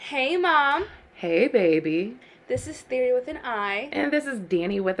Hey, Mom. Hey, baby. This is Thyri with an I. And this is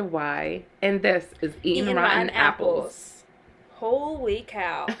Danny with a Y. And this is Eating Eating Rotten rotten Apples. apples. Holy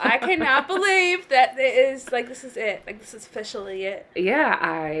cow. I cannot believe that it is, this is it. This is officially it. Yeah,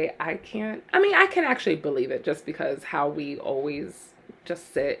 I can't. I mean, I can actually believe it just because how we always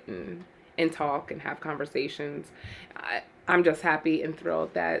just sit and talk and have conversations. I'm just happy and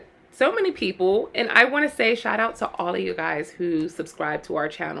thrilled that so many people, and I want to say shout out to all of you guys who subscribe to our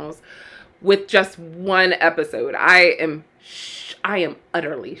channels with just one episode. I am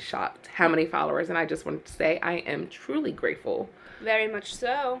utterly shocked how many followers, and I just wanted to say I am truly grateful. Very much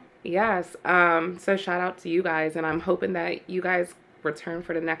so. Yes. So shout out to you guys, and I'm hoping that you guys return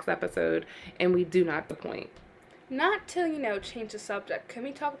for the next episode and we do not disappoint. Not till, change the subject. Can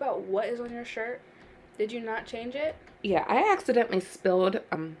we talk about what is on your shirt? Did you not change it? Yeah, I accidentally spilled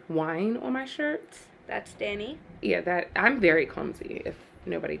wine on my shirts. That's Danny. Yeah, that I'm very clumsy. If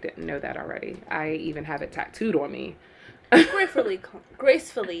nobody didn't know that already, I even have it tattooed on me. Gracefully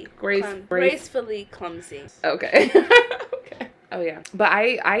clumsy. Okay. Okay. Oh yeah. But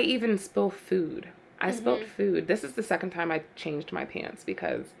I even spill food. I spilled food. This is the second time I changed my pants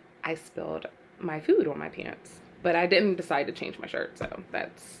because I spilled my food on my pants. But I didn't decide to change my shirt, so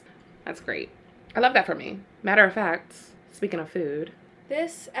that's great. I love that for me. Matter of fact, speaking of food,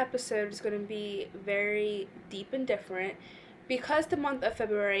 This episode is going to be very deep and different. Because the month of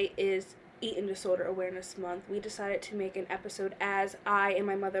February is Eating Disorder Awareness Month, we decided to make an episode as I and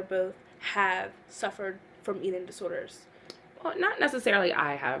my mother both have suffered from eating disorders. well, not necessarily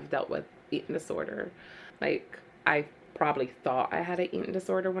I have dealt with eating disorder. Like, I probably thought I had an eating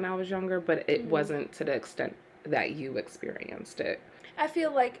disorder when I was younger, but it wasn't to the extent that you experienced it. I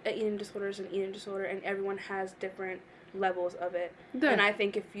feel like an eating disorder is an eating disorder, and everyone has different levels of it. Yeah. And I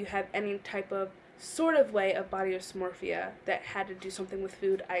think if you have any type of sort of way of body dysmorphia that had to do something with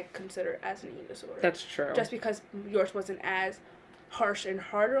food, I consider it as an eating disorder. That's true. Just because yours wasn't as harsh and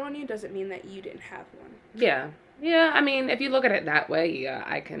harder on you doesn't mean that you didn't have one. Yeah. Yeah, I mean, if you look at it that way, yeah,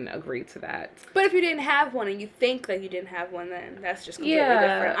 I can agree to that. But if you didn't have one and you think that you didn't have one, then that's just completely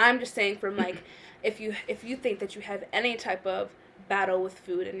different. I'm just saying from if you think that you have any type of battle with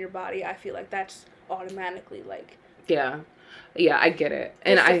food in your body, I feel like that's automatically Yeah, I get it,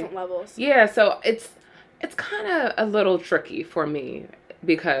 and different levels. Yeah, so it's kind of a little tricky for me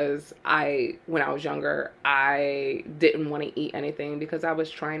because when I was younger, I didn't want to eat anything because I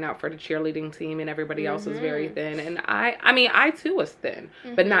was trying out for the cheerleading team and everybody else was very thin, and I too was thin,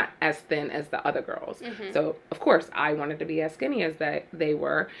 but not as thin as the other girls. So of course I wanted to be as skinny as they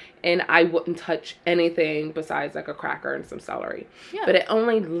were, and I wouldn't touch anything besides like a cracker and some celery. Yeah. But it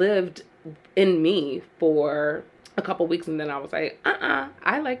only lived in me for a couple weeks, and then I was like,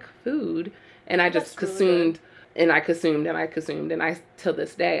 I like food, and I just consumed. And I consumed, and I till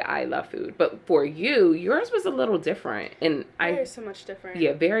this day I love food. But for you, yours was a little different, and Very so much different.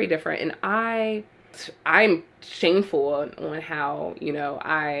 Yeah, very different. And I'm shameful on how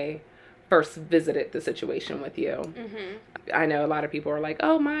I first visited the situation with you. I know a lot of people are like,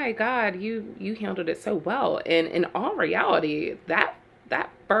 "Oh my God, you handled it so well." And in all reality, that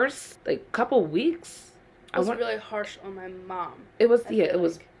first couple weeks, was really harsh on my mom. It was it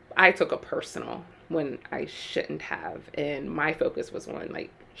was. I took it personal when I shouldn't have, and my focus was on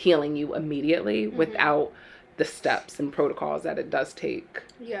healing you immediately without the steps and protocols that it does take.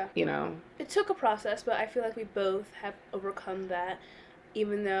 Yeah. It took a process, but I feel like we both have overcome that,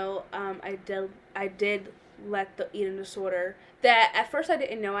 even though I did let the eating disorder that at first I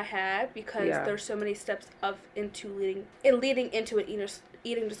didn't know I had, because there's so many steps leading into an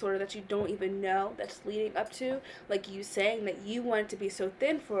eating disorder that you don't even know that's leading up to. Like you saying that you wanted to be so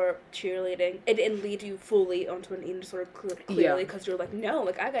thin for cheerleading, it didn't lead you fully onto an eating disorder clearly, because you're like, no,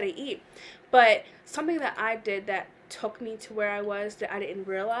 I gotta eat. But something that I did that took me to where I was that I didn't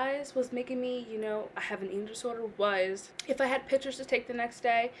realize was making me, I have an eating disorder, was if I had pictures to take the next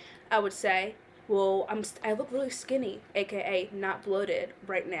day, I would say, well, I look really skinny, aka not bloated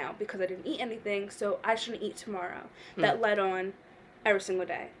right now because I didn't eat anything, so I shouldn't eat tomorrow. That led on every single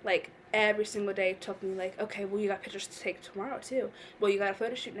day. Every single day took me okay, well, you got pictures to take tomorrow too. Well, you got a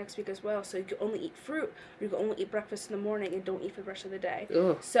photo shoot next week as well, so you can only eat fruit, or you can only eat breakfast in the morning and don't eat for the rest of the day.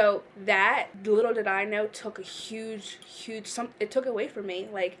 Ugh. So that, little did I know, took a huge, it took away from me.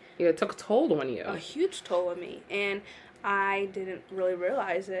 It took a toll on you. A huge toll on me, and I didn't really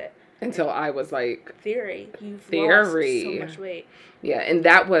realize it. Until I was like, Thyri, you've lost so much weight. Yeah, and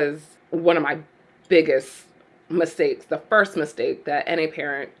that was one of my biggest mistakes, the first mistake that any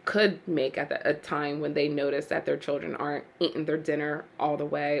parent could make at a time when they notice that their children aren't eating their dinner all the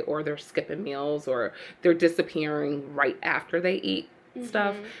way, or they're skipping meals, or they're disappearing right after they eat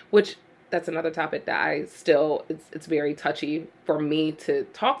stuff, which that's another topic that I still, it's very touchy for me to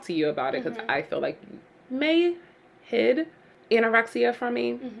talk to you about it, because I feel like you may hid anorexia from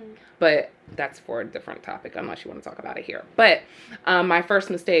me, but that's for a different topic unless you want to talk about it here. But my first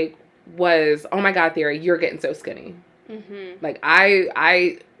mistake was, oh my God, Thyri, you're getting so skinny. Like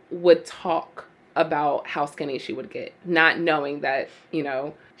I would talk about how skinny she would get, not knowing that, you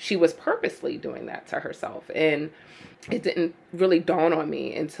know, she was purposely doing that to herself. And it didn't really dawn on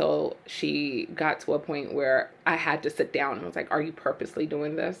me until she got to a point where I had to sit down and was like, are you purposely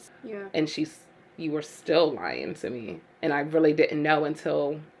doing this? Yeah. And you were still lying to me. And I really didn't know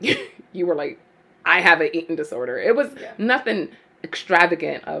until you were like, I have an eating disorder. It was nothing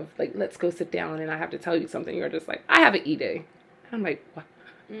extravagant of like, let's go sit down and I have to tell you something. You're just like, I have an ED. I'm like, what?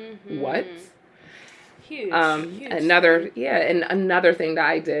 What? Huge. Another thing that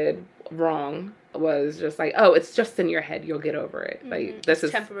I did wrong was just like, oh, it's just in your head, you'll get over it. Like, this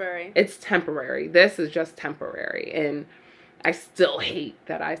is temporary. It's temporary. This is just temporary. And I still hate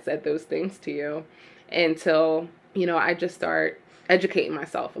that I said those things to you until, you know, I just start educating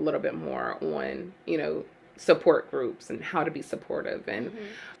myself a little bit more on, you know, support groups and how to be supportive and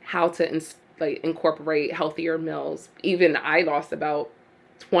how to incorporate healthier meals. Even I lost about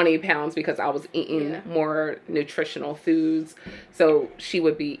 20 pounds because I was eating more nutritional foods. So she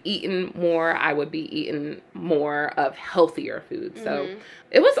would be eating more. I would be eating more of healthier foods. So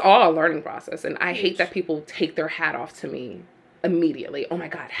it was all a learning process. And I hate that people take their hat off to me immediately. Oh my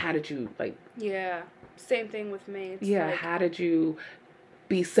God, how did you Yeah. Same thing with me. It's like, how did you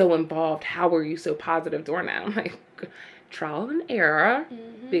be so involved? How were you so positive during that? I'm like, trial and error,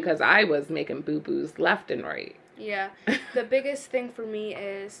 because I was making boo-boos left and right. Yeah. The biggest thing for me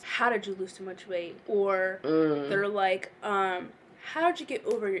is, how did you lose so much weight? Or they're like, how did you get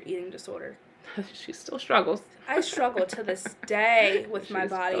over your eating disorder? She still struggles. I struggle to this day with my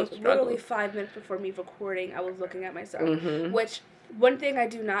body. Literally 5 minutes before me recording, I was looking at myself. Which, one thing I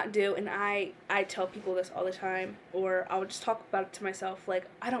do not do, and I tell people this all the time, or I would just talk about it to myself, like,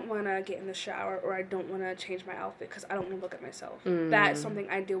 I don't want to get in the shower, or I don't want to change my outfit because I don't want to look at myself. That is something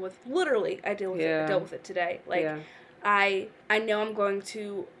I deal with. Literally, I dealt with it today. Like, I know I'm going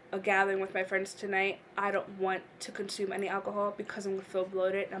to a gathering with my friends tonight. I don't want to consume any alcohol because I'm going to feel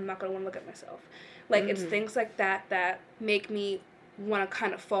bloated and I'm not going to want to look at myself. Like, it's things like that that make me want to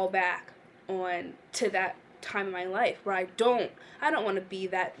kind of fall back on to that time in my life where I don't want to be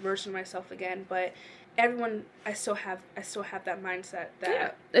that version of myself again, but everyone, I still have that mindset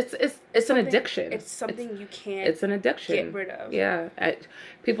that it's an addiction. It's something you can't. It's an addiction. Get rid of. Yeah,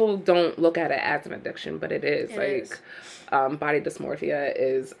 people don't look at it as an addiction, but it is. Body dysmorphia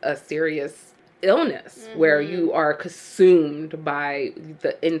is a serious illness where you are consumed by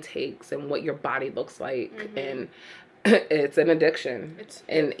the intakes and what your body looks like, and it's an addiction.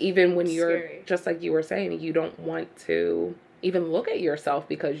 And even when you're scary. Just like you were saying, you don't want to even look at yourself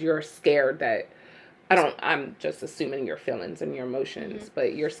because you're scared that I'm just assuming your feelings and your emotions,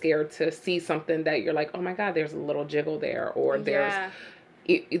 but you're scared to see something that you're like, oh my God, there's a little jiggle there, or there's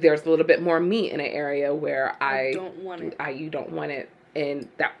a little bit more meat in an area where I don't want it. You don't want it, and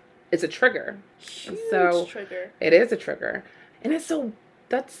that it's a trigger. Huge trigger. It is a trigger, and it's so.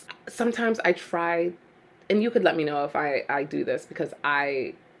 That's sometimes I try. And you could let me know if I do this, because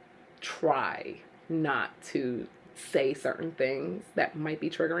I try not to say certain things that might be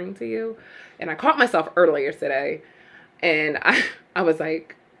triggering to you. And I caught myself earlier today, and I was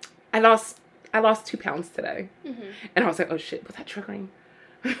like, I lost 2 pounds today. And I was like, oh shit, was that triggering?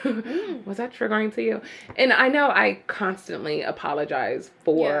 Was that triggering to you? And I know I constantly apologize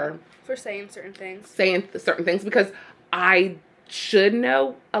for saying certain things. Because I should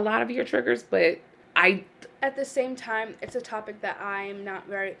know a lot of your triggers, but at the same time, it's a topic that I'm not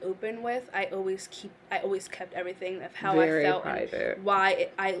very open with. I always kept everything of how I felt private.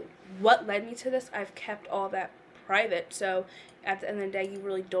 And what led me to this. I've kept all that private. So at the end of the day, you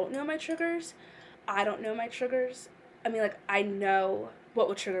really don't know my triggers. I don't know my triggers. I mean, like, I know what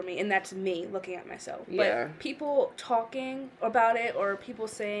would trigger me, and that's me looking at myself. Yeah. But people talking about it, or people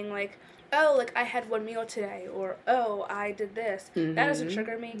saying like, oh, like, I had one meal today, or oh, I did this. That doesn't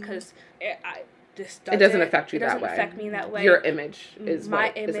trigger me because it doesn't affect you that way. It doesn't affect me that way. Your image is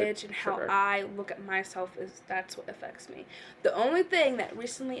my image and how I look at myself that's what affects me. The only thing that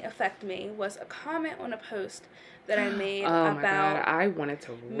recently affected me was a comment on a post that I made about God, I wanted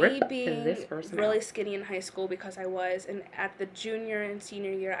to rip me being this person really out. skinny in high school, because I was, and at the junior and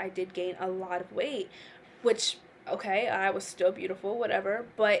senior year I did gain a lot of weight, which, okay, I was still beautiful, whatever,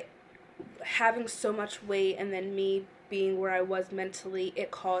 but having so much weight and then me being where I was mentally,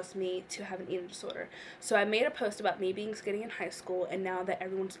 it caused me to have an eating disorder. So I made a post about me being skinny in high school, and now that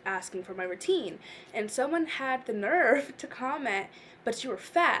everyone's asking for my routine. And someone had the nerve to comment, but you were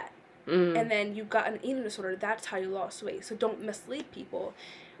fat. And then you got an eating disorder. That's how you lost weight. So don't mislead people.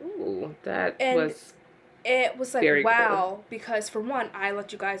 Ooh, that and was it was like, very wow, cool. Because for one, I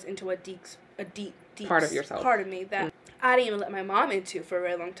let you guys into a deep part of yourself, part of me that I didn't even let my mom into for a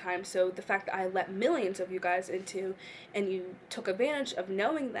very long time. So the fact that I let millions of you guys into, and you took advantage of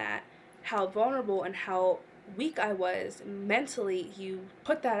knowing that, how vulnerable and how weak I was mentally, you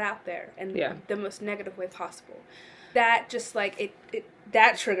put that out there in the most negative way possible. That just like it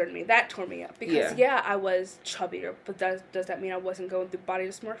that triggered me. That tore me up because I was chubbier, but does that mean I wasn't going through body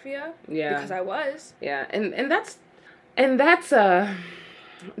dysmorphia? Yeah, because I was. Yeah, and that's a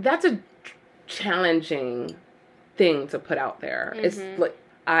challenging thing to put out there. It's like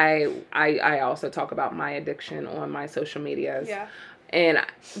I also talk about my addiction on my social medias. Yeah. And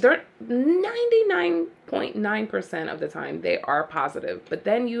they're 99.9% of the time they are positive, but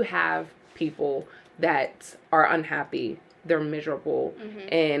then you have people that are unhappy, they're miserable,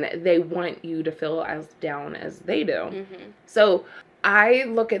 and they want you to feel as down as they do. So I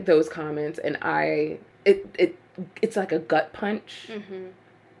look at those comments and it's like a gut punch.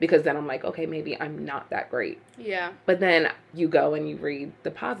 Because then I'm like, okay, maybe I'm not that great. Yeah. But then you go and you read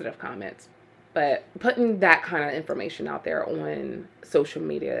the positive comments. But putting that kind of information out there on social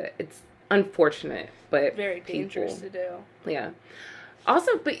media, it's unfortunate, but very dangerous to do. Yeah.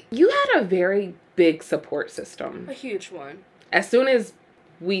 Also, but you had a very big support system. A huge one. As soon as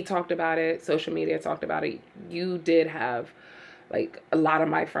we talked about it, social media talked about it, you did have like a lot of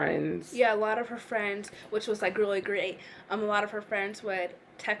my friends. Yeah, a lot of her friends, which was like really great. A lot of her friends would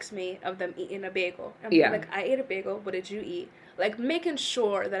text me of them eating a bagel. I'm like, I ate a bagel. What did you eat? Like making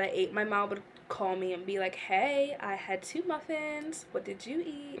sure that I ate. My mom would call me and be like, hey, I had 2 muffins. What did you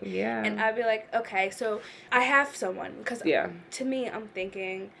eat? Yeah. And I'd be like, okay, so I have someone. Because to me, I'm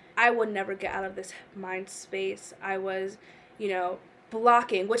thinking, I would never get out of this mind space. I was,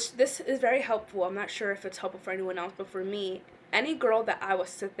 blocking, which this is very helpful. I'm not sure if it's helpful for anyone else, but for me, any girl that I would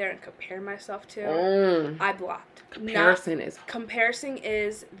sit there and compare myself to, I blocked. Comparison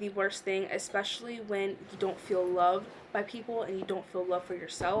is the worst thing, especially when you don't feel loved by people and you don't feel love for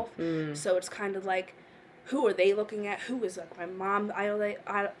yourself. So it's kind of like, who are they looking at? Who is like my mom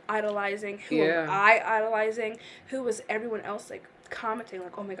idolizing? Who am I idolizing? Who is everyone else like commenting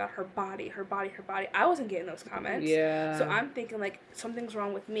like, oh my god, her body. I wasn't getting those comments. Yeah. So I'm thinking like something's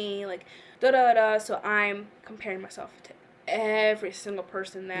wrong with me, like da-da-da. So I'm comparing myself to every single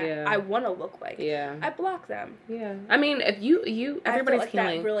person that I want to look like. Yeah. I block them. Yeah. I mean, if you everybody's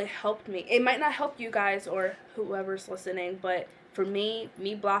healing. That really helped me. It might not help you guys or whoever's listening, but for me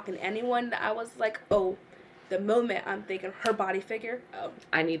blocking anyone that I was like, oh, the moment I'm thinking her body figure, oh,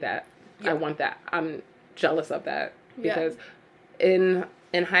 I need that. Yeah. I want that. I'm jealous of that because in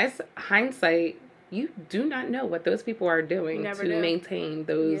hindsight, you do not know what those people are doing to maintain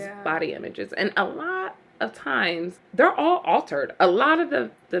those body images. And a lot of times, they're all altered. A lot of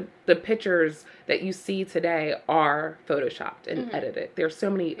the pictures that you see today are photoshopped and edited. There's so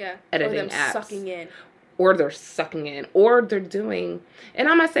many editing apps. Or they're sucking in. Or they're doing... And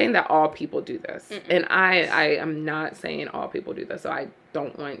I'm not saying that all people do this. And I am not saying all people do this. So I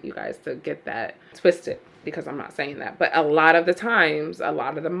don't want you guys to get that twisted. Because I'm not saying that. But a lot of the times, a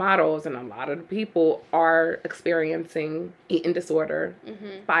lot of the models and a lot of the people are experiencing eating disorder,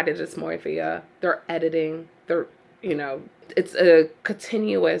 body dysmorphia. They're editing. They're, it's a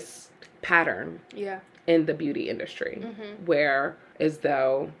continuous pattern in the beauty industry. Where as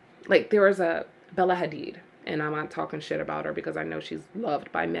though, like there was a Bella Hadid, and I'm not talking shit about her because I know she's loved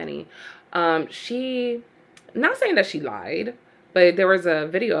by many. She, not saying that she lied, but there was a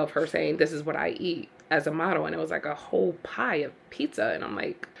video of her saying, this is what I eat as a model, and it was like a whole pie of pizza, and I'm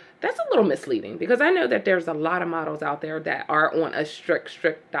like, that's a little misleading, because I know that there's a lot of models out there that are on a strict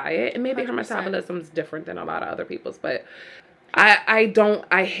diet, and maybe 100%. Her metabolism's different than a lot of other people's, but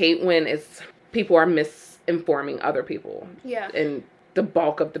I hate when people are misinforming other people. Yeah. And the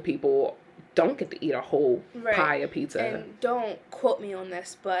bulk of the people don't get to eat a whole pie of pizza. And don't quote me on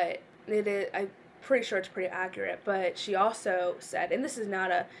this, but it is, I'm pretty sure it's pretty accurate, but she also said, and this is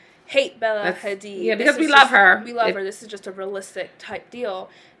not a hate Bella Hadid. Yeah, because we love her. We love her. This is just a realistic type deal,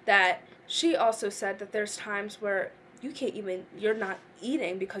 that she also said that there's times where you're not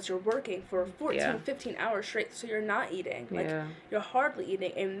eating because you're working for 15 hours straight, so you're not eating. Like, you're hardly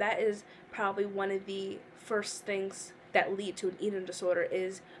eating, and that is probably one of the first things that lead to an eating disorder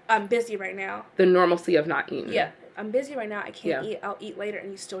is, I'm busy right now. The normalcy of not eating. Yeah. I'm busy right now. I can't eat. I'll eat later,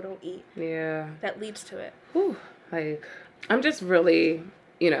 and you still don't eat. Yeah. That leads to it. Whew. Like, I'm just really,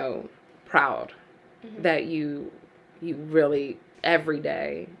 proud that you really every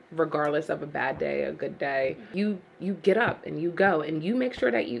day, regardless of a bad day, a good day, you get up and you go and you make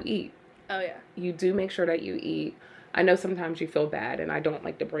sure that you eat. Oh, yeah. You do make sure that you eat. I know sometimes you feel bad, and I don't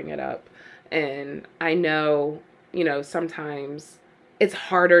like to bring it up. And I know, sometimes it's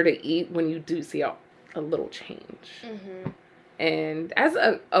harder to eat when you do see a little change. Mm-hmm. And as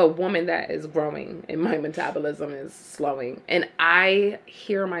a woman that is growing and my metabolism is slowing, and I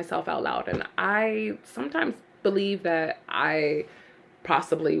hear myself out loud, and I sometimes believe that I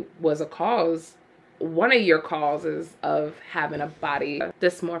possibly was one of your causes of having a body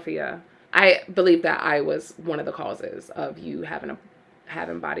dysmorphia. I believe that I was one of the causes of you having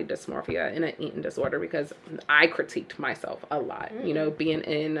body dysmorphia and an eating disorder, because I critiqued myself a lot.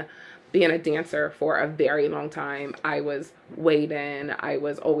 Being a dancer for a very long time, I was weighed in. I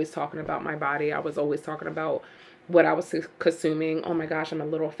was always talking about my body. I was always talking about what I was consuming. Oh my gosh, I'm a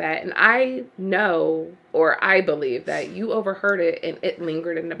little fat. And I know, or I believe that you overheard it and it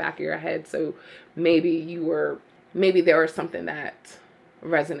lingered in the back of your head. So maybe there was something that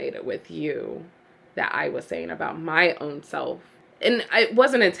resonated with you that I was saying about my own self. And it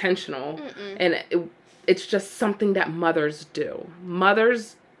wasn't intentional. Mm-mm. And it's just something that mothers do.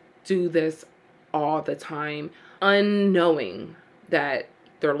 Mothers do this all the time, unknowing that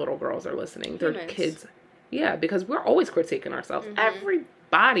their little girls are listening. Their kids. Yeah, because we're always critiquing ourselves. Mm-hmm.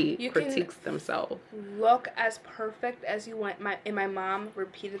 Everybody critiques themselves. Look as perfect as you want. My mom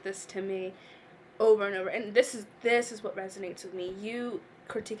repeated this to me over and over. And this is what resonates with me. You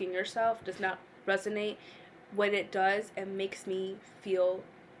critiquing yourself does not resonate. What it does, it makes me feel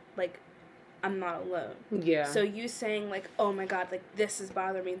like I'm not alone. Yeah. So you saying like, oh my God, like this is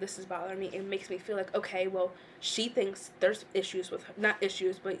bothering me, it makes me feel like, okay, well, she thinks there's issues with her. Not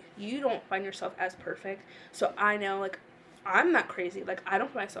issues, but you don't find yourself as perfect. So I know, like, I'm not crazy. Like, I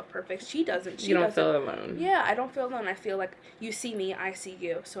don't find myself perfect. She doesn't. You don't feel alone. Yeah, I don't feel alone. I feel like you see me, I see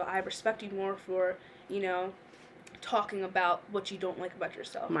you. So I respect you more for, talking about what you don't like about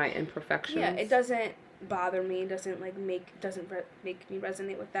yourself. My imperfections. Yeah, it doesn't bother me, doesn't make me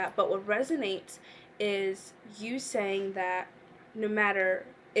resonate with that. But what resonates is you saying that no matter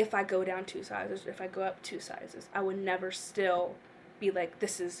if I go down 2 sizes, if I go up 2 sizes, I would never still be like,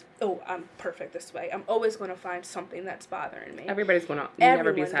 I'm perfect this way. I'm always going to find something that's bothering me. Everybody's going to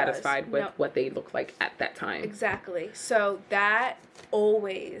never be satisfied with what they look like at that time. Exactly. So that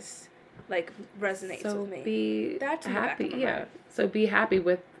always resonates with me. That's happy. Yeah. So be happy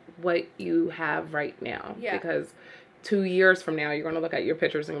with what you have right now. Yeah. Because 2 years from now, you're going to look at your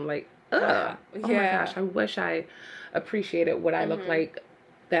pictures and I'm like, ugh. Oh my gosh, I wish I appreciated what I looked like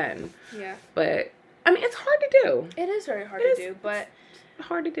then. Yeah. But, I mean, it's hard to do. It is very hard to do, but...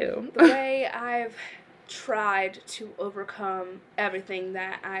 hard to do. The way I've tried to overcome everything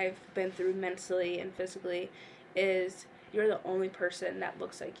that I've been through mentally and physically is you're the only person that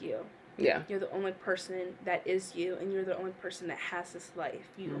looks like you. Yeah. You're the only person that is you, and you're the only person that has this life.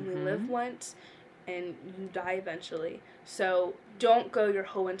 You only live once, and you die eventually. So don't go your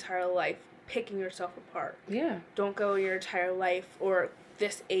whole entire life picking yourself apart. Yeah. Don't go your entire life or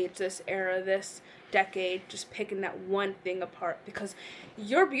this age, this era, this decade, just picking that one thing apart, because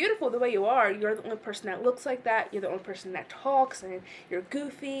you're beautiful the way you are. You're the only person that looks like that. You're the only person that talks, and you're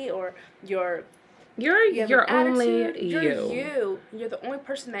goofy, or you're only you. You're the only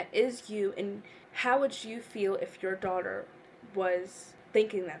person that is you. And how would you feel if your daughter was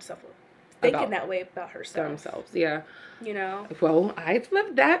thinking that way about herself? Themselves, yeah. Well, I've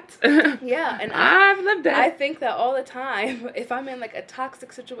lived that. Yeah, and I've lived that. I think that all the time. If I'm in a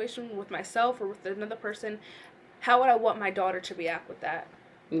toxic situation with myself or with another person, how would I want my daughter to react with that?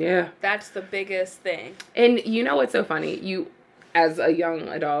 Yeah. That's the biggest thing. And you know what's so funny? As a young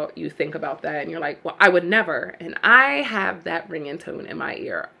adult, you think about that and you're like, well, I would never. And I have that ringing tone in my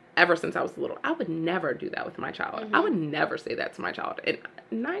ear ever since I was little. I would never do that with my child. I would never say that to my child. And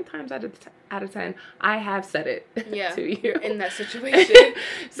 9 times out of 10, I have said it to you. You're in that situation.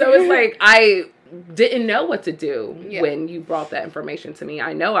 So it's like, I didn't know what to do when you brought that information to me.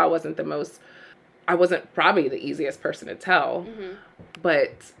 I know I wasn't probably the easiest person to tell,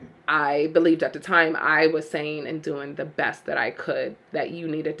 but I believed at the time I was saying and doing the best that I could that you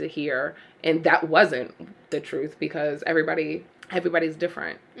needed to hear. And that wasn't the truth, because everybody's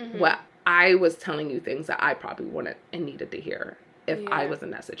different. Well, I was telling you things that I probably wanted and needed to hear if I was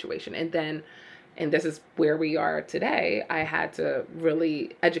in that situation. And this is where we are today. I had to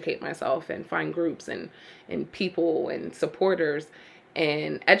really educate myself and find groups and people and supporters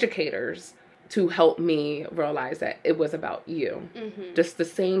and educators to help me realize that it was about you. Mm-hmm. Just the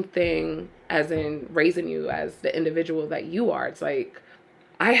same thing as in raising you as the individual that you are. It's like,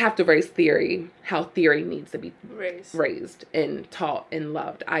 I have to raise Thyri how Thyri needs to be raised and taught and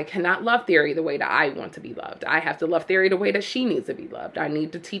loved. I cannot love Thyri the way that I want to be loved. I have to love Thyri the way that she needs to be loved. I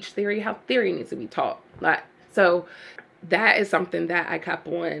need to teach Thyri how Thyri needs to be taught. So that is something that I kept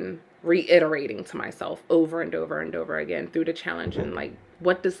on reiterating to myself over and over and over again through the challenge. And like,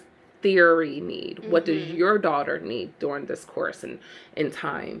 what does Thyri need? Mm-hmm. What does your daughter need during this course and in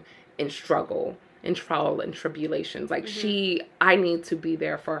time and struggle and trial and tribulations? Like mm-hmm. I need to be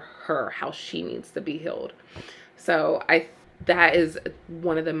there for her, how she needs to be healed. So that is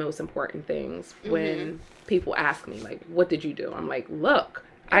one of the most important things when mm-hmm. people ask me, like, what did you do? I'm like, look,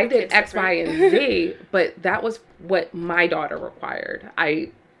 I did X, Y, and Z, but that was what my daughter required.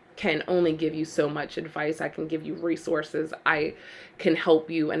 I can only give you so much advice. I can give you resources. I can help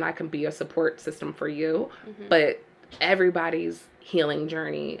you, and I can be a support system for you. Mm-hmm. But everybody's healing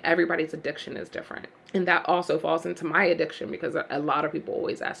journey, everybody's addiction is different. And that also falls into my addiction, because a lot of people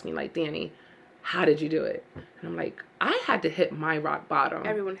always ask me, like, Danny, how did you do it? And I'm like, I had to hit my rock bottom.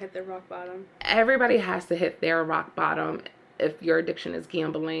 Everyone hit their rock bottom. Everybody has to hit their rock bottom. If your addiction is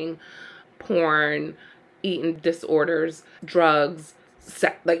gambling, porn, eating disorders, drugs,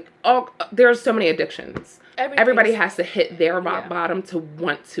 there's so many addictions. Everybody has to hit their rock bottom to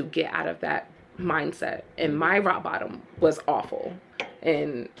want to get out of that mindset. And my rock bottom was awful.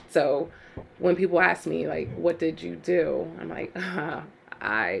 And so when people ask me, like, what did you do? I'm like,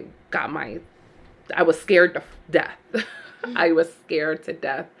 I was scared to death. I was scared to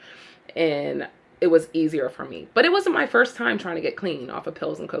death. And it was easier for me. But it wasn't my first time trying to get clean off of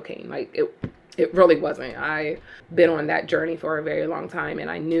pills and cocaine. Like, it really wasn't. I've been on that journey for a very long time,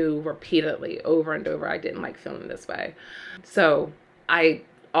 and I knew repeatedly over and over I didn't like feeling this way. So I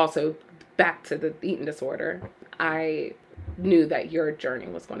also, back to the eating disorder, I knew that your journey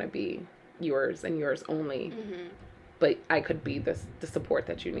was going to be yours and yours only. Mm-hmm. But I could be the support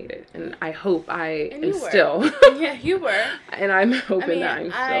that you needed. And I hope I am still. Yeah, you were. And I'm hoping that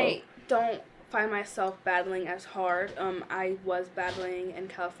I'm still. I don't find myself battling as hard. I was battling in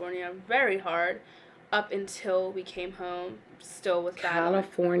California very hard up until we came home, still with battling.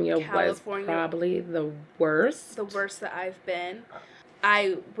 California was probably the worst. The worst that I've been.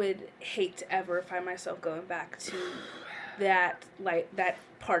 I would hate to ever find myself going back to that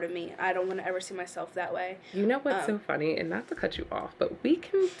part of me. I don't want to ever see myself that way. You know what's so funny? And not to cut you off, but we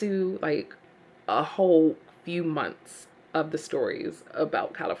can do like a whole few months of the stories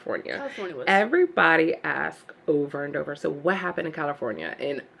about California. Everybody asks over and over, so what happened in California?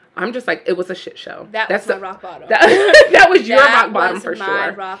 And I'm just like, it was a shit show. That's my rock bottom. That was your rock bottom for sure. My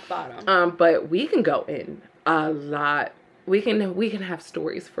rock bottom. But we can go in a lot. We can have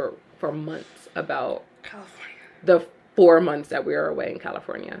stories for months about California. The 4 months that we were away in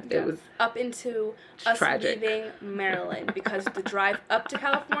California. Yeah. It was up into us tragic. Leaving Maryland, because the drive up to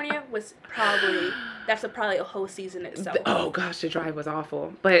California was probably a whole season itself. Oh gosh, the drive was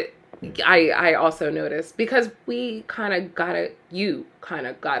awful. But I also noticed, because you kind of got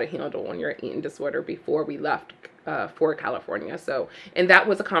a handle on your eating disorder before we left for California. So, and that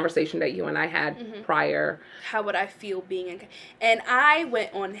was a conversation that you and I had mm-hmm. prior. How would I feel being in? And I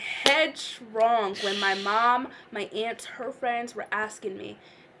went on headstrong when my mom, my aunts, her friends were asking me,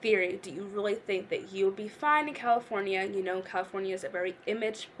 Thyri, do you really think that you'll be fine in California? You know, California is a very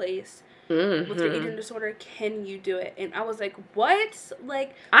image place. Mm-hmm. With your eating disorder, can you do it? And I was like, what?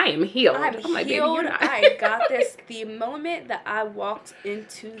 Like, I am healed. I'm healed. Baby, you're not. I got this. The moment that I walked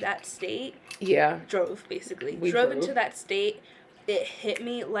into that state, drove into that state, it hit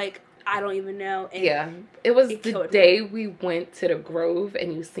me like, I don't even know. And it was the day we went to the Grove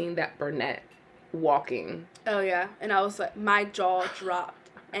and you seen that brunette walking. Oh, yeah. And I was like, my jaw dropped.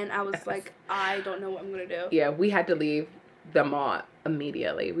 And I was like, I don't know what I'm going to do. Yeah, we had to leave the mall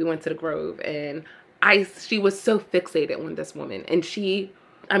immediately. We went to the Grove, and she was so fixated on this woman. And she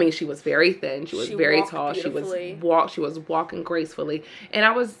was very thin. She was very tall. She was walking gracefully. And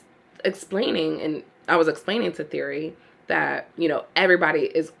I was explaining to Thyri that, you know, everybody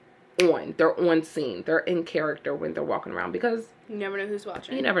is they're on scene. They're in character when they're walking around, because you never know who's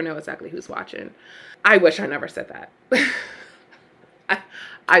watching. You never know exactly who's watching. I wish I never said that.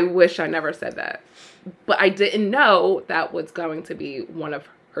 I wish I never said that. But I didn't know that was going to be one of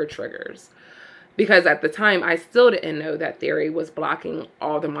her triggers. Because at the time, I still didn't know that Thyri was blocking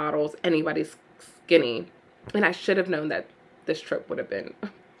all the models, anybody's skinny. And I should have known that this trip would have been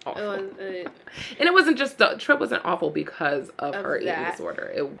awful. And it wasn't the trip wasn't awful because of her eating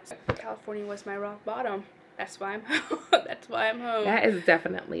disorder. California was my rock bottom. That's why I'm home. That's why I'm home. That is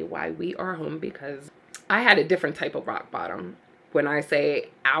definitely why we are home, because I had a different type of rock bottom. When I say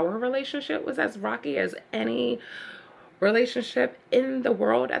our relationship was as rocky as any relationship in the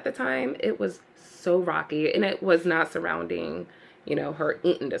world at the time, it was so rocky. And it was not surrounding, her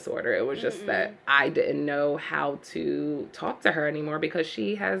eating disorder. It was just that I didn't know how to talk to her anymore, because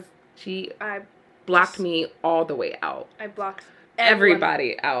she blocked me all the way out. I blocked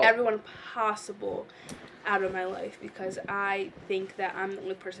everybody out. Everyone possible out of my life, because I think that I'm the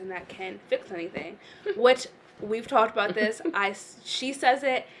only person that can fix anything. Which, we've talked about this. She says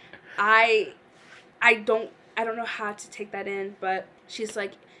it. I don't know how to take that in, but she's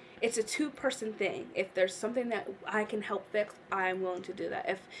like, it's a two-person thing. If there's something that I can help fix, I'm willing to do that.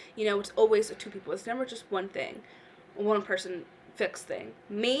 If, it's always two people. It's never just one thing, one person fix thing.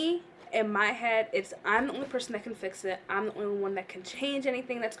 Me, in my head, it's I'm the only person that can fix it. I'm the only one that can change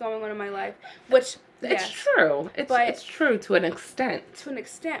anything that's going on in my life, which, it's true. It's true to an extent.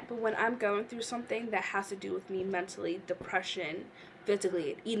 But when I'm going through something that has to do with me mentally, depression,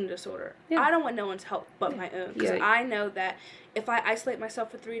 physically, eating disorder, I don't want no one's help but my own. Because I know that if I isolate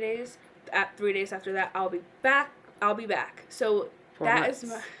myself for 3 days, 3 days after that, I'll be back. So 4 months. Is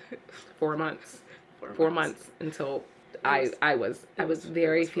my 4 months. 4 months until I was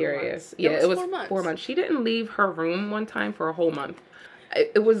very furious. It was 4 months. She didn't leave her room one time for a whole month.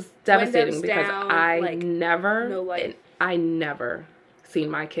 It was devastating, because I never seen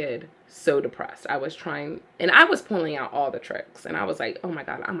my kid so depressed. I was trying, and I was pulling out all the tricks, and I was like, oh my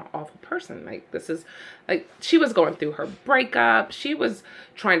God, I'm an awful person. Like, this is, like, she was going through her breakup. She was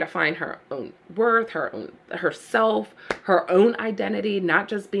trying to find her own worth, herself, her own identity, not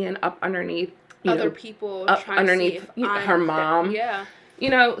just being up underneath other people, up underneath her mom.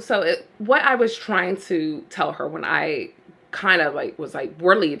 So what I was trying to tell her when I kind of was like,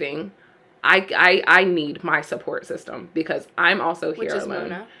 we're leaving, I need my support system, because I'm also here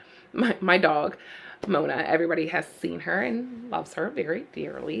alone. Mona. My dog, Mona, everybody has seen her and loves her very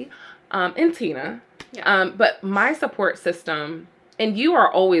dearly. And Tina. Yeah. But my support system, and you are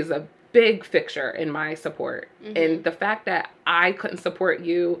always a big fixture in my support. Mm-hmm. And the fact that I couldn't support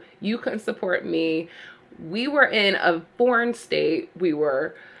you, you couldn't support me. We were in a foreign state. We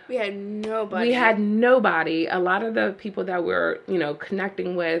had nobody. A lot of the people that we're,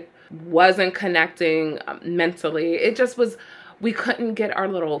 connecting with wasn't connecting mentally. It just was, we couldn't get our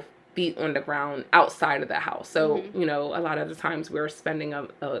little feet on the ground outside of the house. So, a lot of the times we were spending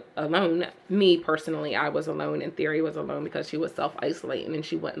alone. Me personally, I was alone, and Thyri was alone because she was self-isolating and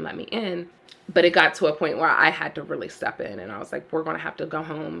she wouldn't let me in. But it got to a point where I had to really step in, and I was like, we're going to have to go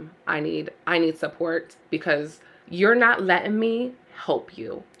home. I need support, because you're not letting me help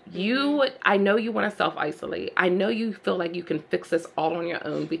you. I know you want to self-isolate. I know you feel like you can fix this all on your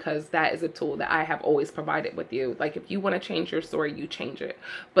own, because that is a tool that I have always provided with you. Like, if you want to change your story, you change it.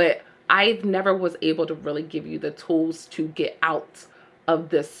 But I never was able to really give you the tools to get out of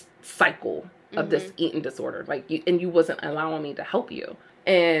this cycle of this eating disorder. And you wasn't allowing me to help you.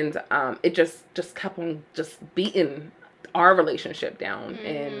 And it just kept on just beating our relationship down.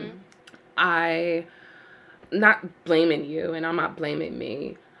 And I, not blaming you, and I'm not blaming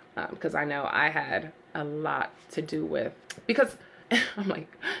me, because I know I had a lot to do with, because I'm like,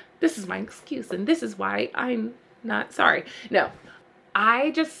 this is my excuse, and this is why I'm not sorry. No,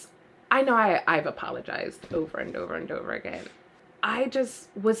 I know I've apologized over and over and over again. I just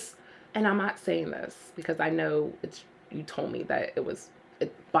was, and I'm not saying this because I know you told me that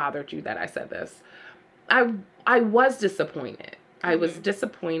it bothered you that I said this. I was disappointed. I was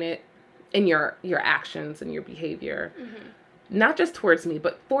disappointed in your actions and your behavior. Not just towards me,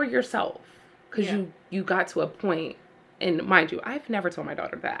 but for yourself. Because you got to a point, and mind you, I've never told my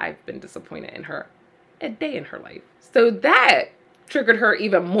daughter that I've been disappointed in her a day in her life. So that triggered her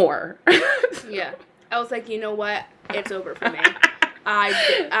even more. Yeah. I was like, you know what? It's over for me.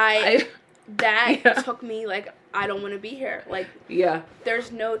 Took me, like, I don't want to be here. Like,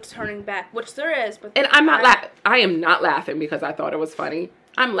 there's no turning back, which there is. But and I'm not laughing. I am not laughing because I thought it was funny.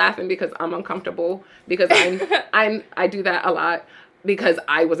 I'm laughing because I'm uncomfortable, because I do that a lot, because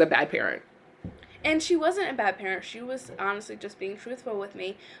I was a bad parent. And she wasn't a bad parent. She was honestly just being truthful with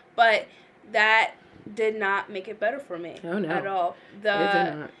me. But that did not make it better for me. Oh, no. At all. It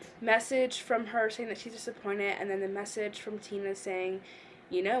did not. Message from her saying that she's disappointed, and then the message from Tina saying,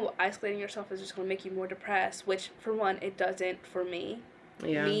 isolating yourself is just going to make you more depressed, which, for one, it doesn't for me.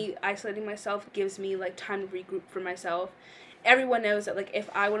 Yeah. Me isolating myself gives me, like, time to regroup for myself. Everyone knows that, like,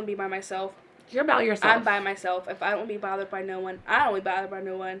 if I want to be by myself, you're by yourself. I'm by myself. If I don't want to be bothered by no one, I don't want to be bothered by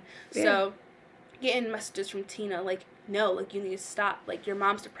no one. Yeah. So, getting messages from Tina, like, no, like, you need to stop. Like, your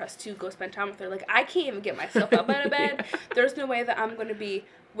mom's depressed too. Go spend time with her. Like, I can't even get myself up out of bed. Yeah. There's no way that I'm going to be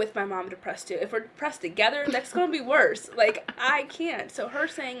with my mom depressed too. If we're depressed together, that's going to be worse. Like, I can't. So her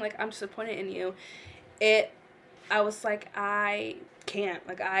saying, like, I'm disappointed in you, I was like, I can't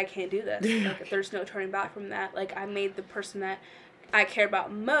do this. Like, there's no turning back from that. Like, I made the person that I care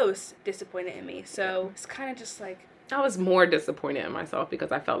about most disappointed in me. So it's kind of just like, I was more disappointed in myself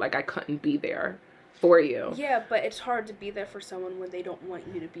because I felt like I couldn't be there for you. Yeah, but it's hard to be there for someone when they don't want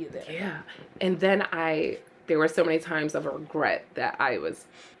you to be there. Yeah. And then there were so many times of regret that I was,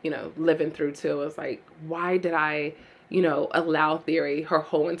 living through too. It was like, why did I, allow Thyri her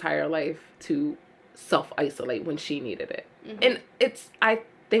whole entire life to self-isolate when she needed it? Mm-hmm. And I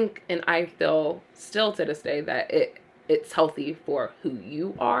think, and I feel still to this day that it's healthy for who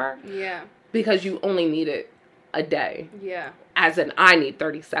you are. Yeah. Because you only need it a day. Yeah. As in, I need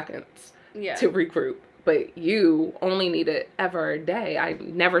 30 seconds. Yeah. To regroup, but you only need it ever a day. I've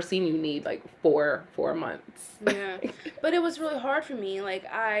never seen you need like four months. Yeah, but it was really hard for me. Like,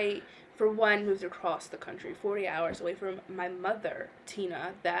 I, for one, moved across the country, 40 hours away from my mother,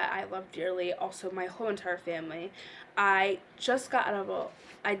 Tina, that I love dearly. Also, my whole entire family. I just got out of a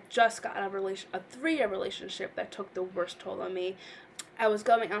 3-year relationship that took the worst toll on me. I was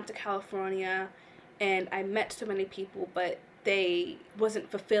going out to California, and I met so many people, but they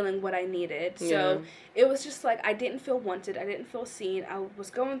wasn't fulfilling what I needed. So it was just like, I didn't feel wanted. I didn't feel seen. I was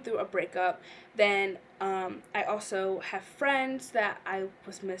going through a breakup. Then I also have friends that I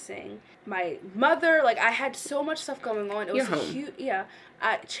was missing. My mother, like, I had so much stuff going on. It was a huge,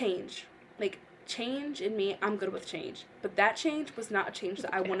 change. Like, change in me, I'm good with change. But that change was not a change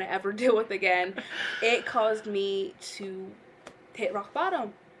that I want to ever deal with again. It caused me to hit rock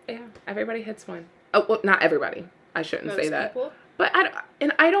bottom. Yeah, everybody hits one. Oh, well, not everybody. I shouldn't Most say that. People. But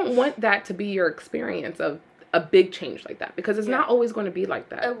I don't want that to be your experience of a big change like that, because it's not always going to be like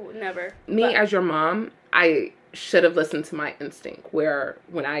that. Oh, never. As your mom, I should have listened to my instinct, where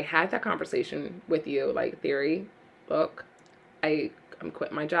when I had that conversation with you, like, Thyri, look, I'm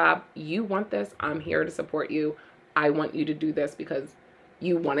quitting my job. You want this. I'm here to support you. I want you to do this because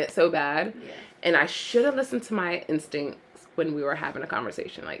you want it so bad. Yeah. And I should have listened to my instincts when we were having a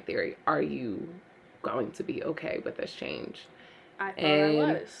conversation, like, Thyri, are you going to be okay with this change? I thought I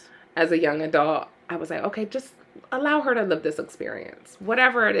was. As a young adult, I was like, okay, just allow her to live this experience.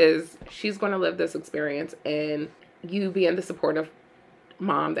 Whatever it is, she's going to live this experience, and you being the supportive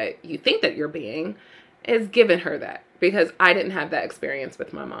mom that you think that you're being is giving her that, because I didn't have that experience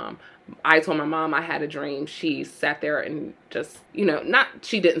with my mom. I told my mom I had a dream. She sat there and just,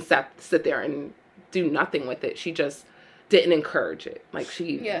 she didn't sit there and do nothing with it. She just didn't encourage it. Like,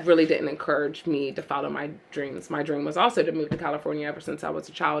 she really didn't encourage me to follow my dreams. My dream was also to move to California ever since I was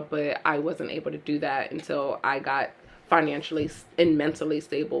a child, but I wasn't able to do that until I got financially and mentally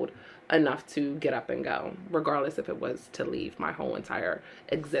stable enough to get up and go, regardless if it was to leave my whole entire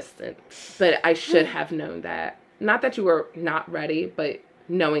existence. But I should have known that. Not that you were not ready, but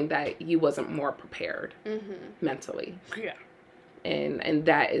knowing that you wasn't more prepared mentally. Yeah. And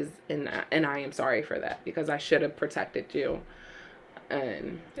that is, and I am sorry for that, because I should have protected you.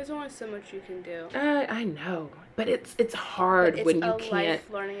 And there's only so much you can do. I know, but it's hard when you can't. It's a life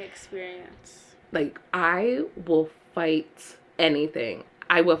learning experience. Like, I will fight anything.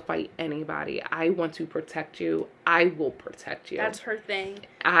 I will fight anybody. I want to protect you. I will protect you. That's her thing.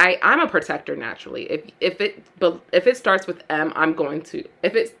 I'm a protector naturally. If it starts with M, I'm going to.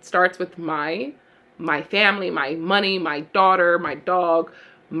 If it starts with my family, my money, my daughter, my dog,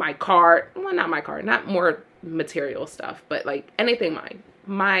 my car. Well, not my car. Not more material stuff, but like anything mine.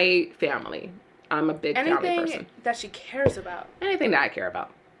 My family. I'm a big family person. Anything that she cares about. Anything that I care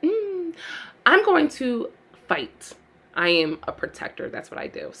about. I'm going to fight. I am a protector. That's what I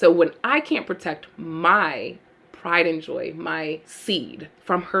do. So when I can't protect my pride and joy, my seed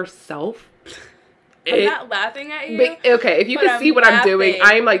from herself. I'm not laughing at you. But, okay, if you can see what I'm doing,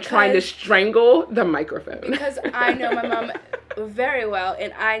 I'm like trying to strangle the microphone. Because I know my mom very well,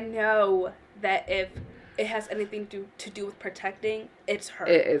 and I know that if it has anything to do with protecting, it's her.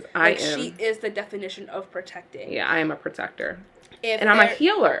 It is. She is the definition of protecting. Yeah, I am a protector. And I'm a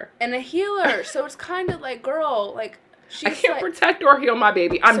healer. And a healer. So it's kind of like, girl, like, I can't protect or heal my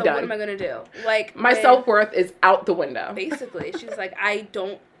baby. I'm done. So what am I going to do? Like, my self-worth is out the window. Basically. She's like, I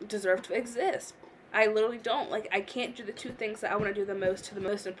don't deserve to exist. I literally don't. Like, I can't do the two things that I want to do the most to the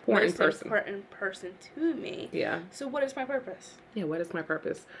most important person to me. Yeah. So what is my purpose? Yeah, what is my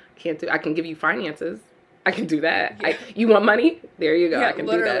purpose? I can give you finances. I can do that. Yeah. You want money? There you go. Yeah, I can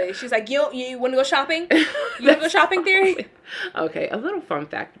literally. do that. She's like, you want to go shopping? You want to go shopping, Thyri? Okay, a little fun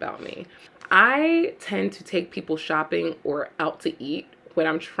fact about me. I tend to take people shopping or out to eat when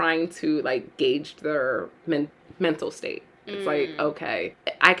I'm trying to like gauge their mental state. It's like, okay,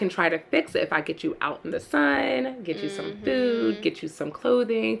 I can try to fix it if I get you out in the sun, get you some food, get you some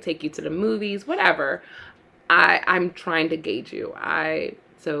clothing, take you to the movies, whatever. I'm trying to gauge you.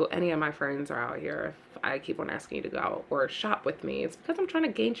 So any of my friends are out here, if I keep on asking you to go out or shop with me, it's because I'm trying to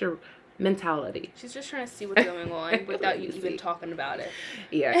gauge your mentality. She's just trying to see what's going on without you even talking about it.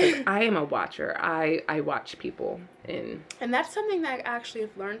 Yeah, because I am a watcher. I watch people. And that's something that I actually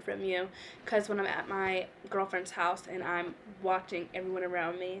have learned from you, because when I'm at my girlfriend's house and I'm watching everyone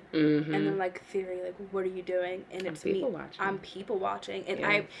around me, and they're like, Thyri, like, what are you doing? And it's me. I'm people watching. And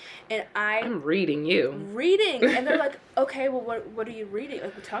I'm reading you. And they're like, okay, well, what are you reading?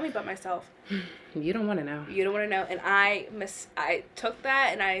 Like, well, tell me about myself. You don't want to know. You don't want to know. And I took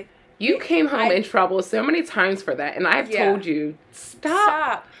that and You came home in trouble so many times for that, and I've told you,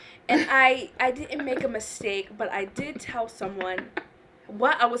 stop. And I didn't make a mistake, but I did tell someone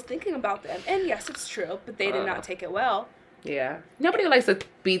what I was thinking about them. And yes, it's true, but they did not take it well. Yeah. Nobody likes to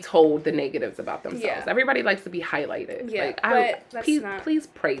be told the negatives about themselves. Yeah. Everybody likes to be highlighted. Yeah, please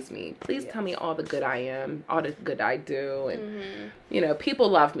praise me. Please tell me all the good I am, all the good I do. And, people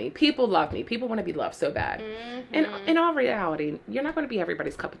love me. People love me. People want to be loved so bad. And in all reality, you're not going to be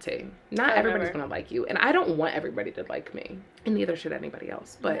everybody's cup of tea. Not everybody's going to like you. And I don't want everybody to like me. And neither should anybody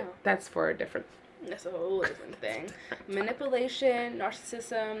else. But that's for a different... That's a whole different thing. Manipulation,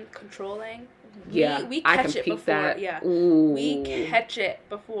 narcissism, controlling... Yeah, we catch it before. That. Yeah, Ooh. We catch it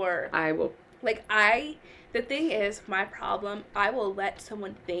before. I will. The thing is, my problem, I will let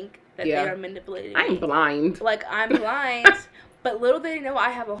someone think that they are manipulating me. I'm blind. I'm blind, but little they know, I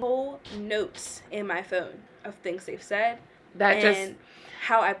have a whole notes in my phone of things they've said.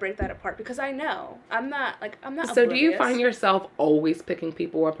 How I break that apart, because I know I'm not So oblivious. Do you find yourself always picking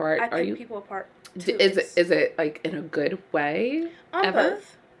people apart? I pick people apart. Is it like in a good way? Ever?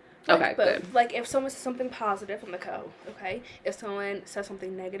 Both. Good. Like, if someone says something positive, I'm like, oh, okay. If someone says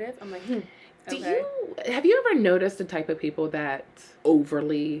something negative, I'm like, okay. Have you ever noticed the type of people that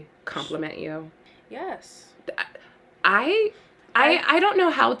overly compliment you? Yes. I don't know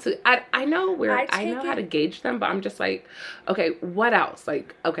how to, I know how to gauge them, but I'm just like, okay, what else?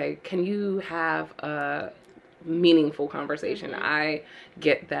 Like, okay, can you have a meaningful conversation? I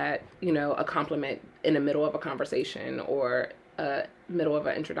get that, a compliment in the middle of a conversation or middle of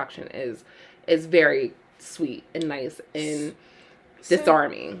an introduction is very sweet and nice and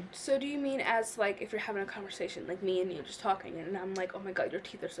disarming. So do you mean as, like, if you're having a conversation, like me and you just talking, and I'm like, oh my god, your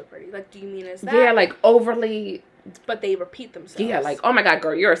teeth are so pretty. Like, do you mean as that? Yeah, like overly... But they repeat themselves. Yeah, like, oh my god,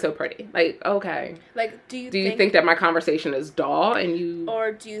 girl, you're so pretty. Like, okay. Like, do you think that my conversation is dull and you...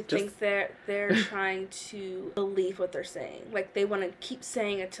 Or do you think they're trying to believe what they're saying? Like, they want to keep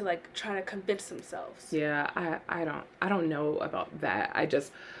saying it to, like, trying to convince themselves. Yeah, I don't know about that.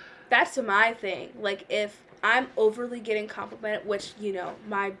 That's my thing. Like, if I'm overly getting complimented, which,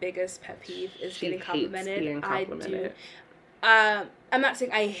 my biggest pet peeve is getting complimented. Being complimented. I do. I'm not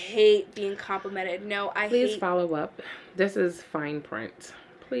saying I hate being complimented. No, Please follow up. This is fine print.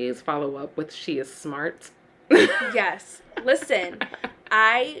 Please follow up with "she is smart." Yes. Listen,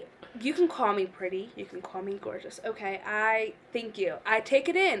 you can call me pretty. You can call me gorgeous. Okay. Thank you. I take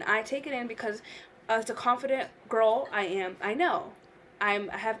it in because as a confident girl I am, I know. I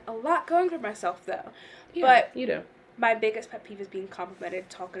have a lot going for myself, though. Yeah, but you do. My biggest pet peeve is being complimented,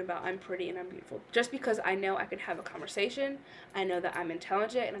 talking about I'm pretty and I'm beautiful. Just because I know I can have a conversation, I know that I'm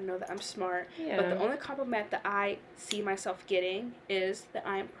intelligent, and I know that I'm smart. Yeah. But the only compliment that I see myself getting is that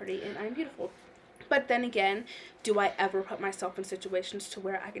I am pretty and I'm beautiful. But then again, do I ever put myself in situations to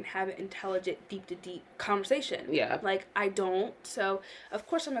where I can have an intelligent, deep-to-deep conversation? Yeah. Like, I don't. So, of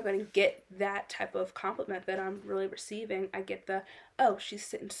course, I'm not going to get that type of compliment that I'm really receiving. I get oh, she's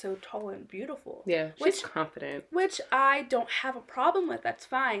sitting so tall and beautiful. Yeah, she's confident. Which I don't have a problem with. That's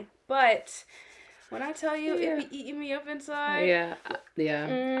fine. But when I tell you, it be eating me up inside.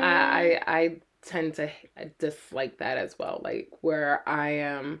 Yeah. I tend to dislike that as well. Like, where I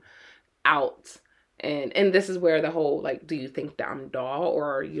am out... And this is where the whole, like, do you think that I'm dull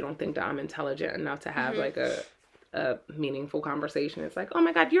or you don't think that I'm intelligent enough to have, like, a meaningful conversation? It's like, oh,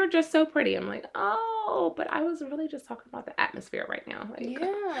 my God, you're just so pretty. I'm like, oh, but I was really just talking about the atmosphere right now. Like,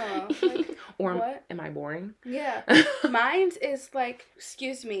 yeah. Like, or what? Am I boring? Yeah. Mine is, like,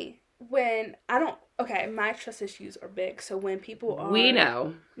 excuse me, when I don't... Okay, my trust issues are big. So when people are... We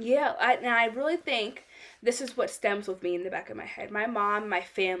know. Yeah. I really think this is what stems with me in the back of my head. My mom, my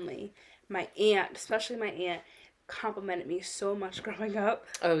family... My aunt, especially my aunt, complimented me so much growing up.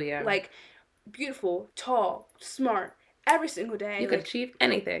 Oh, yeah. Like, beautiful, tall, smart, every single day. You could achieve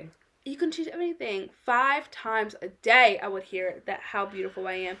anything. You can change everything. 5 times a day I would hear that how beautiful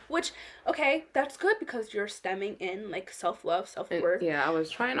I am. Which, okay, that's good because you're stemming in like self-love, self-worth. Yeah, I was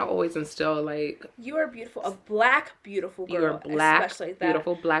trying to always instill like you are beautiful, a black beautiful girl. You're black, especially that.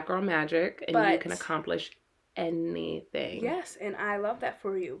 Beautiful black girl magic, and you can accomplish anything. Yes, and I love that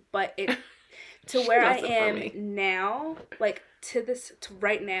for you. But it to where I am now, like to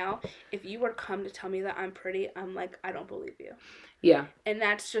right now, if you were to come to tell me that I'm pretty, I'm like, I don't believe you. Yeah. And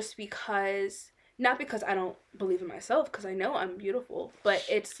that's just because, not because I don't believe in myself, because I know I'm beautiful, but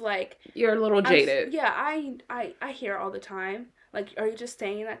it's like... You're a little jaded. I hear all the time, like, are you just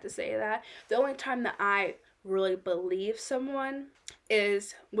saying that to say that? The only time that I really believe someone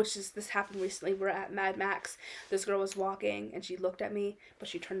is, this happened recently, we're at Mad Max, this girl was walking, and she looked at me, but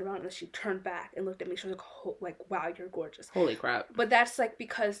she turned around, and then she turned back and looked at me, she was like, wow, you're gorgeous. Holy crap. But that's, like,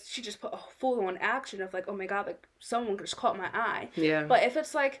 because she just put a full-on action of, like, oh my god, like, someone just caught my eye. Yeah. But if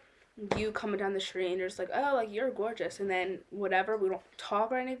it's, like, you coming down the street, and you're just like, oh, like, you're gorgeous, and then whatever, we don't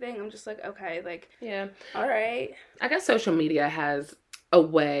talk or anything, I'm just like, okay, like, yeah, alright. I guess social media has a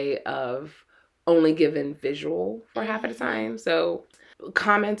way of only giving visual for half of the time, so...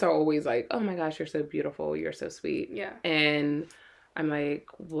 Comments are always like, oh my gosh, you're so beautiful, you're so sweet. Yeah. And I'm like,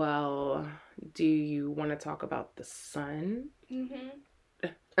 well, do you want to talk about the sun? Mm-hmm.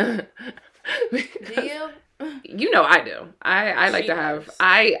 Do you? You know I do. I like to have...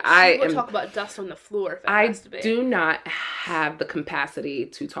 I will talk about dust on the floor if it has to be. I do not have the capacity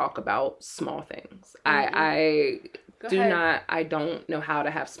to talk about small things. Mm-hmm. I don't know how to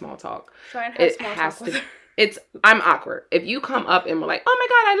have small talk. Try and have small talk with her. I'm awkward. If you come up and we're like, oh my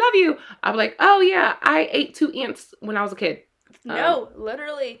god, I love you, I'll be like, oh yeah, I ate 2 ants when I was a kid. No,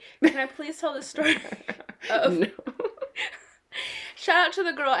 literally. Can I please tell the story? No. Shout out to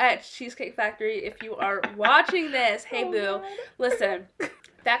the girl at Cheesecake Factory if you are watching this. Hey, boo. God. Listen,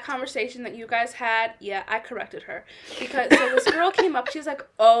 that conversation that you guys had, yeah, I corrected her. Because, so this girl came up, she's like,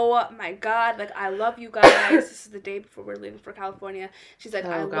 oh my god, like, I love you guys. This is the day before we're leaving for California. She's like,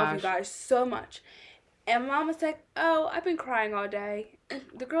 I love you guys so much. And mom was like, oh, I've been crying all day. And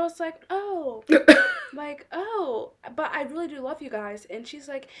the girl's like, oh. Like, oh, but I really do love you guys. And she's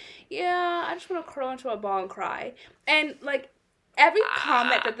like, yeah, I just want to curl into a ball and cry. And, like, every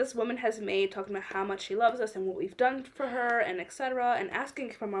comment that this woman has made talking about how much she loves us and what we've done for her and etc. and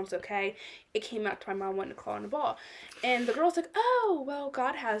asking if my mom's okay, it came out to my mom wanting to crawl in a ball. And the girl's like, oh, well,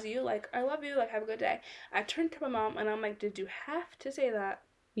 God has you. Like, I love you. Like, have a good day. I turned to my mom and I'm like, did you have to say that?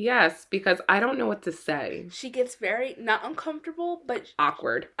 Yes, because I don't know what to say. She gets very, not uncomfortable, but...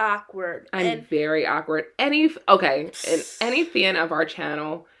 Awkward. I'm very awkward. Any fan of our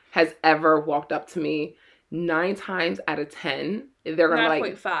channel has ever walked up to me, 9 times out of 10, they're going to like...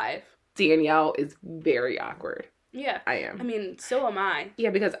 9.5. Danielle is very awkward. Yeah. I am. I mean, so am I.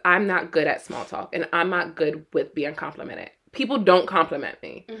 Yeah, because I'm not good at small talk, and I'm not good with being complimented. People don't compliment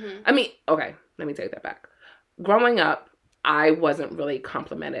me. Mm-hmm. I mean, okay, let me take that back. Growing up, I wasn't really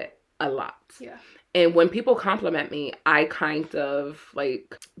complimented a lot. Yeah. And when people compliment me, I kind of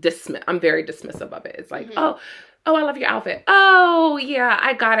like I'm very dismissive of it. It's like, oh, I love your outfit. Oh, yeah,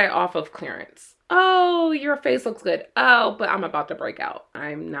 I got it off of clearance. Oh, your face looks good. Oh, but I'm about to break out.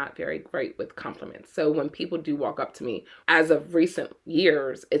 I'm not very great with compliments. So when people do walk up to me, as of recent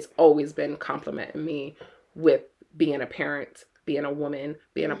years, it's always been complimenting me with being a parent, being a woman,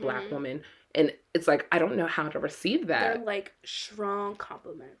 being a Black woman. And it's like, I don't know how to receive that. They're like strong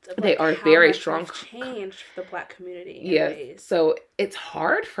compliments. Of, they like, are very strong. Changed the Black community. Yes. So it's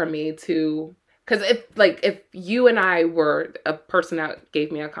hard for me to, because if you and I were a person that gave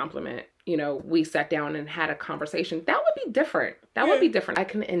me a compliment, you know, we sat down and had a conversation, that would be different. That would be different. I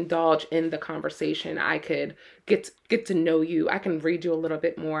can indulge in the conversation. I could get to know you. I can read you a little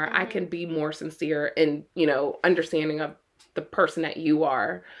bit more. I can be more sincere and, you know, understanding of the person that you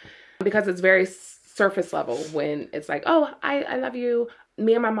are. Because it's very surface level when it's like, oh, I love you.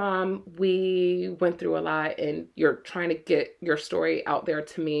 Me and my mom, we went through a lot and you're trying to get your story out there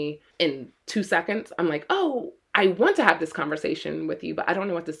to me in 2 seconds. I'm like, oh, I want to have this conversation with you, but I don't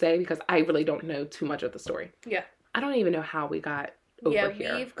know what to say because I really don't know too much of the story. Yeah. I don't even know how we got over here.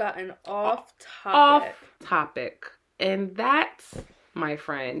 Yeah, we've gotten off topic. And that, my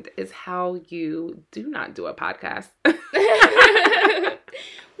friend, is how you do not do a podcast.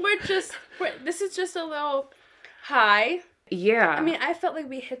 This is just a little high. Yeah. I mean, I felt like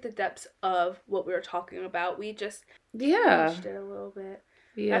we hit the depths of what we were talking about. We just changed it a little bit.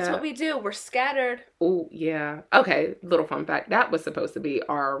 Yeah. That's what we do. We're scattered. Oh, yeah. Okay, little fun fact. That was supposed to be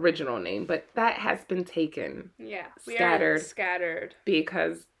our original name, but that has been taken. Yeah. Scattered. We are scattered.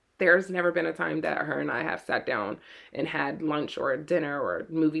 Because there's never been a time that her and I have sat down and had lunch or dinner or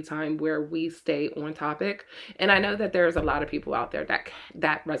movie time where we stay on topic. And I know that there's a lot of people out there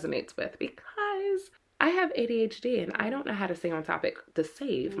that resonates with, because I have ADHD and I don't know how to stay on topic to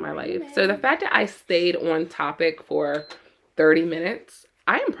save my life. So the fact that I stayed on topic for 30 minutes,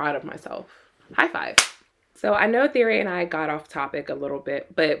 I am proud of myself. High five. So I know Thyri and I got off topic a little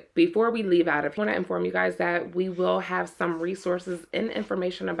bit, but before we leave out, I want to inform you guys that we will have some resources and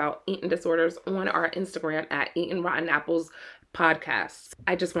information about eating disorders on our Instagram at Eating Rotten Apples Podcast.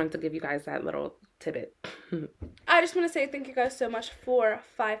 I just wanted to give you guys that little tidbit. I just want to say thank you guys so much for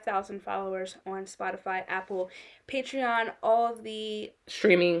 5,000 followers on Spotify, Apple, Patreon, all of the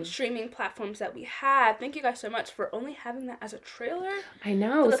streaming platforms that we have. Thank you guys so much for only having that as a trailer. I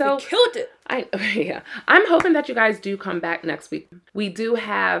know. So we killed it. I'm hoping that you guys do come back next week. We do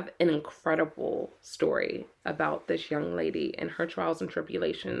have an incredible story about this young lady and her trials and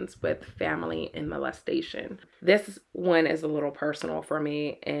tribulations with family and molestation. This one is a little personal for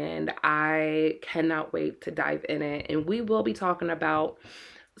me, and I cannot wait to dive in it. And we will be talking about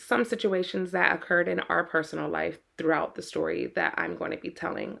some situations that occurred in our personal life throughout the story that I'm going to be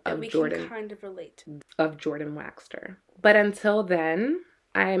telling of Jordan. Can kind of relate of Jordan Waxter. But until then,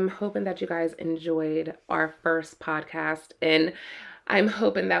 I'm hoping that you guys enjoyed our first podcast, and I'm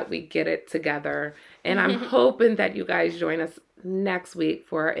hoping that we get it together. And I'm hoping that you guys join us next week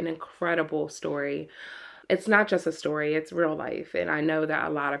for an incredible story. It's not just a story, it's real life. And I know that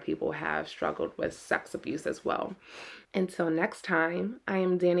a lot of people have struggled with sex abuse as well. Until next time, I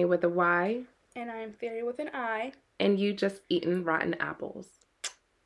am Danny with a Y. And I am Thyri with an I. And you just eating rotten apples.